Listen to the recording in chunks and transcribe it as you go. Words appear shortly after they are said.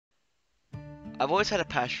I've always had a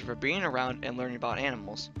passion for being around and learning about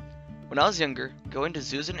animals. When I was younger, going to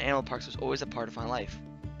zoos and animal parks was always a part of my life.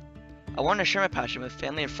 I wanted to share my passion with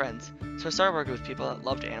family and friends, so I started working with people that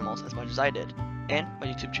loved animals as much as I did, and my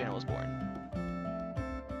YouTube channel was born.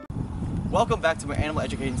 Welcome back to my animal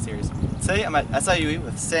education series. Today I'm at SIUE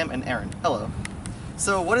with Sam and Aaron. Hello.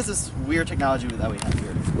 So what is this weird technology that we have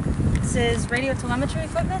here? This is radio telemetry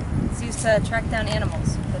equipment. It's used to track down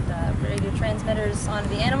animals. Put radio transmitters onto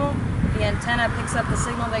the animal. The antenna picks up the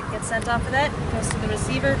signal that gets sent off of that, goes to the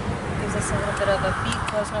receiver, gives us a little bit of a beat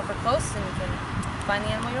close enough for close, and you can find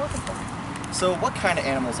the animal you're looking for. So what kind of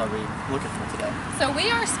animals are we looking for today? So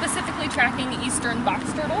we are specifically tracking eastern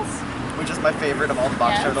box turtles. Which is my favorite of all the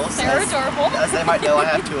box turtles. They're adorable. As they might know, I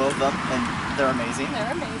have 2 of them, and they're amazing.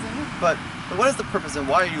 They're amazing. But what is the purpose and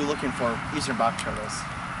why are you looking for eastern box turtles?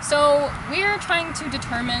 So we're trying to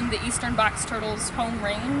determine the eastern box turtle's home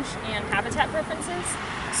range and habitat preferences.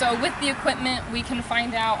 So with the equipment, we can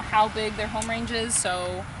find out how big their home range is,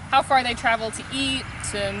 so how far they travel to eat,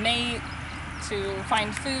 to mate, to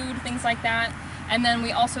find food, things like that. And then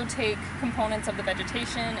we also take components of the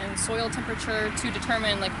vegetation and soil temperature to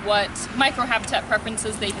determine what microhabitat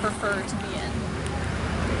preferences they prefer to be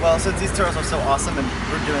in. Well, since these turtles are so awesome and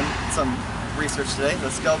we're doing some research today,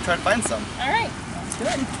 let's go try to find some. All right, let's do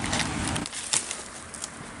it.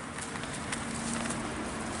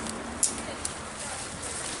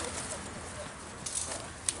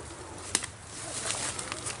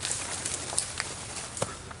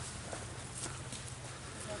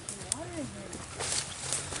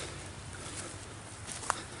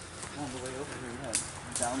 On the way over here, we have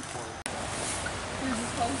downpour. Is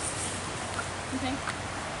this close, you think?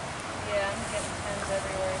 Yeah, I'm getting pens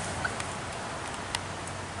everywhere.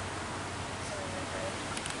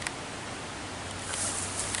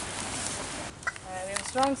 Alright, we have a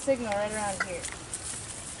strong signal right around here.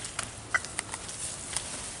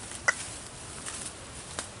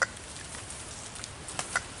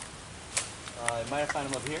 I might have found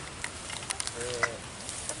them up here.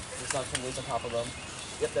 There's not some leaves on top of them.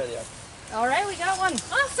 Yep, there they are. All right, we got one.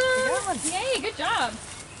 Awesome! We got one. Yay, good job.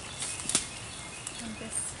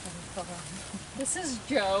 This is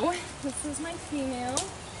Joe. This is my female.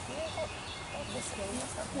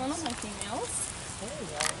 One of my females.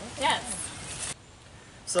 Yes.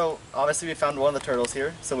 So, obviously we found one of the turtles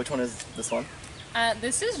here. So which one is this one?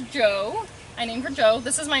 This is Joe. I named her Joe.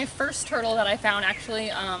 This is my first turtle that I found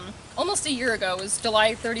actually almost a year ago. It was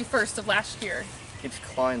July 31st of last year. Keeps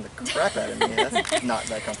clawing the crap out of me. That's not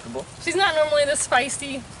that comfortable. She's not normally this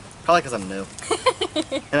feisty. Probably because I'm new.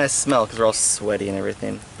 And I smell because we're all sweaty and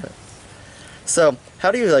everything. But. So,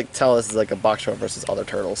 how do you tell this is a box turtle versus other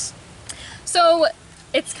turtles? So,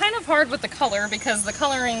 it's kind of hard with the color because the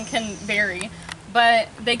coloring can vary. But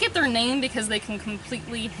they get their name because they can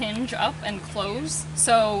completely hinge up and close.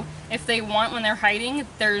 So if they want, when they're hiding,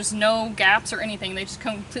 there's no gaps or anything. They just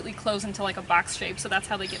completely close into a box shape. So that's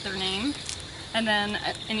how they get their name. And then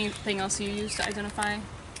anything else you use to identify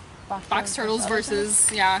box turtles versus,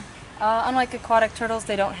 yeah. Unlike aquatic turtles,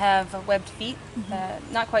 they don't have webbed feet.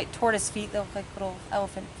 Not quite tortoise feet, they look like little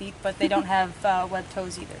elephant feet, but they don't have webbed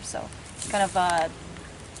toes either. So it's kind of a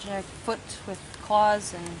generic foot with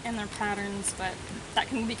claws and their patterns, but that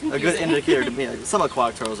can be confusing. A good indicator to me, some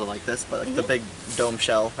aquatic turtles are like this, but the big dome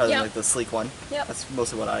shell rather than the sleek one. Yep. That's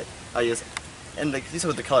mostly what I use. And usually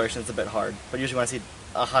with the coloration, it's a bit hard, but usually when I see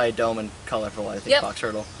a high dome and colorful, I think box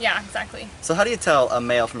turtle. Yeah, exactly. So how do you tell a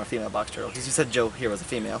male from a female box turtle? Because you said Joe here was a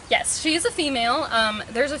female. Yes, she is a female.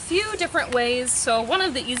 There's a few different ways. So one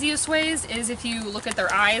of the easiest ways is if you look at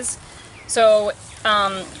their eyes. So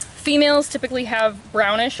females typically have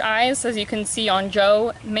brownish eyes, as you can see on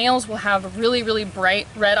Joe. Males will have really, really bright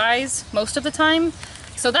red eyes most of the time.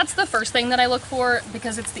 So that's the first thing that I look for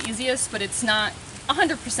because it's the easiest, but it's not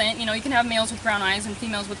 100%. You know, you can have males with brown eyes and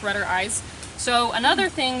females with redder eyes. So another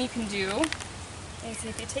thing you can do is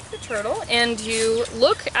if you take the turtle and you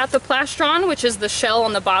look at the plastron, which is the shell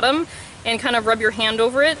on the bottom, and kind of rub your hand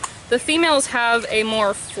over it. The females have a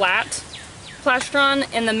more flat plastron,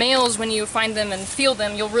 and the males, when you find them and feel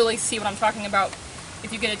them, you'll really see what I'm talking about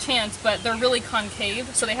if you get a chance, but they're really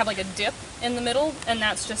concave, so they have a dip in the middle, and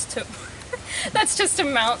that's just to that's just to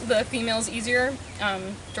mount the females easier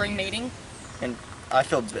during mating. And I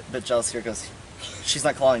feel a bit jealous here because she's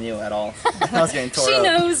not clawing you at all. I was getting tore up. She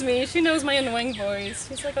knows me. She knows my annoying voice.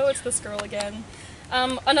 She's like, oh, it's this girl again.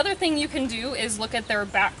 Another thing you can do is look at their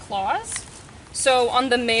back claws. So on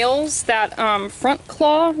the males, that front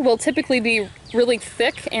claw will typically be really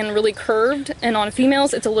thick and really curved, and on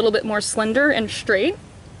females, it's a little bit more slender and straight.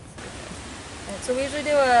 So we usually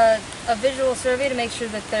do a visual survey to make sure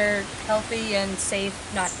that they're healthy and safe,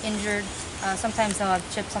 not injured. Sometimes they'll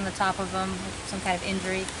have chips on the top of them, some kind of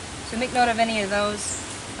injury. So make note of any of those.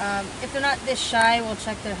 If they're not this shy, we'll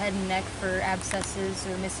check their head and neck for abscesses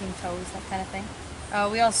or missing toes, that kind of thing.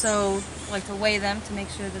 We also like to weigh them to make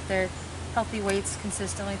sure that they're healthy weights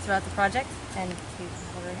consistently throughout the project. And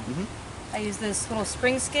I use this little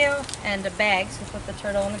spring scale and a bag, so put the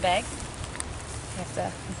turtle in the bag. You have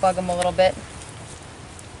to bug them a little bit.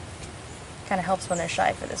 Kind of helps when they're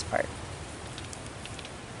shy for this part.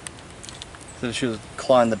 So if she was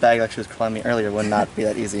clawing the bag like she was clawing me earlier, would not be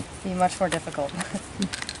that easy. It'd be much more difficult.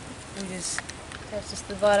 We just attach this to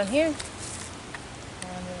the bottom here, and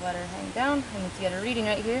we let her hang down. And if you get a reading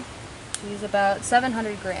right here, she's about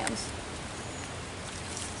 700 grams.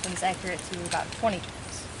 So it's accurate to about 20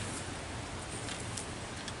 grams.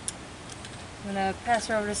 I'm gonna pass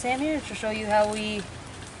her over to Sam here to show you how we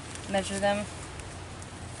measure them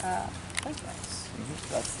lengthwise.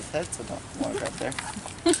 That's the head, so don't want to grab there.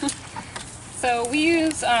 So we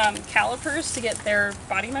use calipers to get their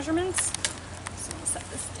body measurements. So we'll set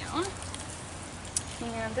this down.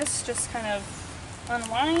 And this just kind of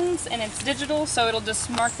unwinds, and it's digital, so it'll just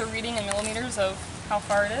mark the reading in millimeters of how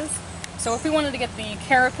far it is. So if we wanted to get the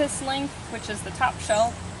carapace length, which is the top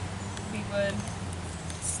shell, we would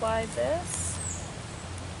slide this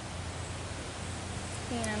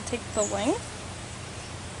and take the length.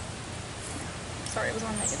 Sorry, it was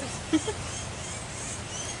on negatives.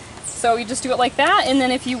 So you just do it like that, and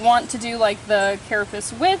then if you want to do like the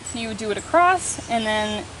carapace width, you do it across, and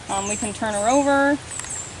then we can turn her over,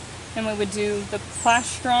 and we would do the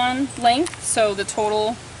plastron length, so the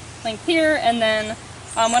total length here, and then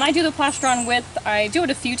when I do the plastron width, I do it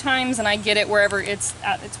a few times, and I get it wherever it's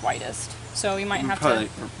at its widest. So you might have probably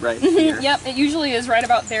to... right here. Yep, it usually is right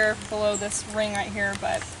about there below this ring right here,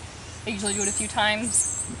 but I usually do it a few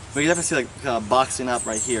times. But you definitely see like boxing up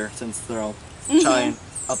right here, since they're all shy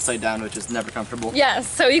upside down, which is never comfortable. Yes,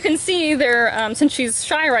 so you can see they're, since she's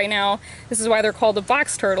shy right now, this is why they're called a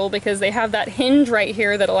box turtle, because they have that hinge right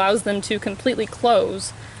here that allows them to completely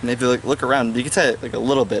close. And if you look around, you can tie it like a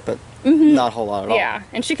little bit, but not a whole lot at all. Yeah,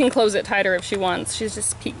 and she can close it tighter if she wants. She's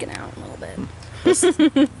just peeking out a little bit. Just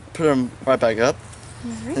put them right back up,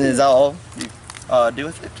 and is that all you do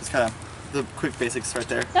with it? Just kind of the quick basics right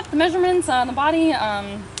there. Yep, the measurements on the body,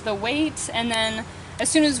 the weight, and then as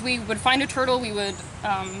soon as we would find a turtle, we would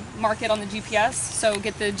mark it on the GPS. So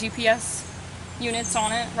get the GPS units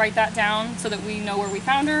on it, write that down so that we know where we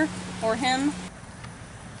found her or him.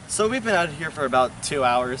 So we've been out here for about 2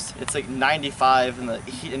 hours. It's like 95 and the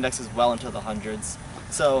heat index is well into the hundreds.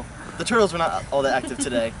 So the turtles were not all that active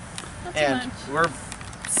today. And we're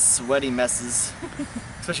sweaty messes,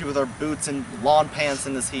 especially with our boots and lawn pants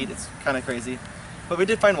in this heat. It's kind of crazy. But we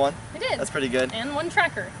did find one. We did. That's pretty good. And one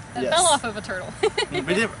tracker that Yes. fell off of a turtle. I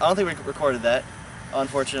don't think we recorded that,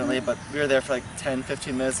 unfortunately, but we were there for like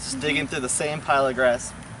 10-15 minutes just digging through the same pile of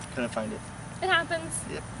grass. Couldn't find it. It happens.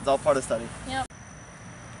 Yep, it's all part of the study. Yep.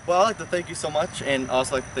 Well, I'd like to thank you so much, and I'd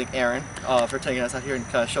also like to thank Aaron for taking us out here and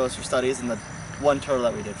kind of show us your studies and the one turtle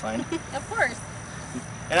that we did find. Of course.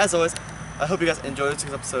 And as always, I hope you guys enjoyed this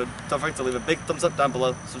week's episode. Don't forget to leave a big thumbs up down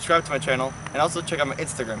below, subscribe to my channel, and also check out my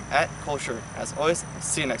Instagram @ColeShirk. As always, I'll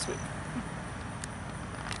see you next week.